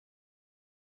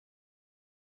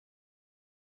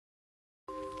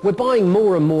We're buying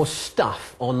more and more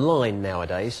stuff online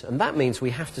nowadays, and that means we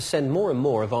have to send more and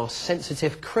more of our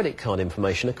sensitive credit card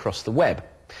information across the web.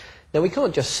 Now, we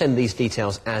can't just send these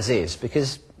details as is,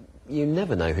 because you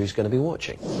never know who's going to be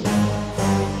watching.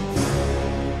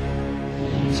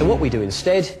 So what we do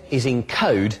instead is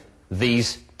encode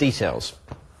these details.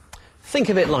 Think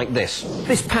of it like this.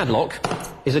 This padlock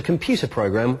is a computer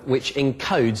program which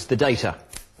encodes the data.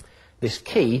 This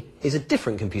key is a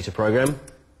different computer program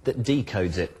that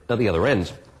decodes it at the other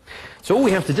end. So all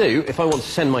we have to do, if I want to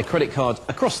send my credit card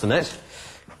across the net,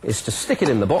 is to stick it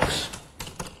in the box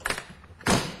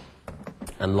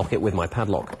and lock it with my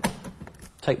padlock.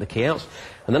 Take the key out,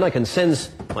 and then I can send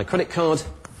my credit card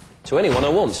to anyone I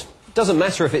want. It doesn't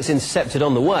matter if it's intercepted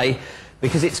on the way,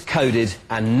 because it's coded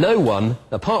and no one,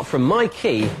 apart from my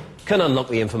key, can unlock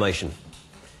the information.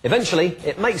 Eventually,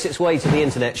 it makes its way to the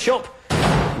internet shop.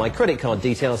 My credit card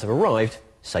details have arrived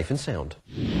safe and sound.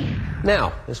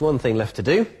 Now, there's one thing left to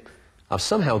do. I've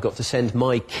somehow got to send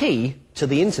my key to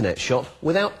the internet shop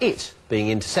without it being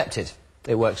intercepted.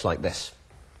 It works like this.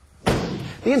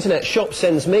 The internet shop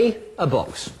sends me a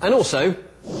box, and also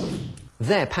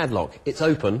their padlock. It's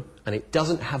open and it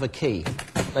doesn't have a key.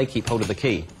 They keep hold of the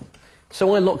key.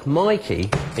 So I lock my key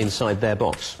inside their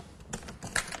box.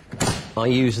 I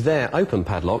use their open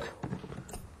padlock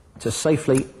to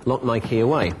safely lock my key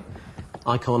away.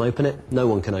 I can't open it, no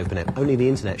one can open it, only the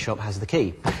internet shop has the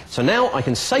key. So now I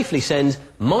can safely send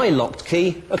my locked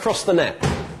key across the net.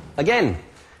 Again,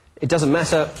 it doesn't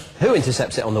matter who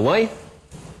intercepts it on the way,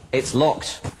 it's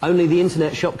locked. Only the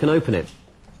internet shop can open it.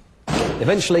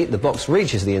 Eventually, the box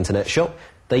reaches the internet shop,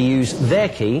 they use their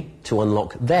key to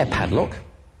unlock their padlock,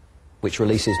 which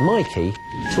releases my key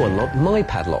to unlock my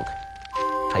padlock.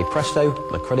 Hey presto,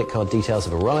 my credit card details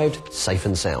have arrived, safe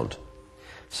and sound.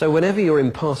 So whenever you're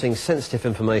imparting sensitive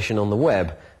information on the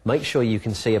web, make sure you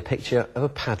can see a picture of a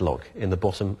padlock in the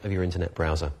bottom of your internet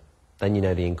browser. Then you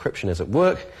know the encryption is at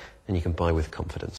work and you can buy with confidence.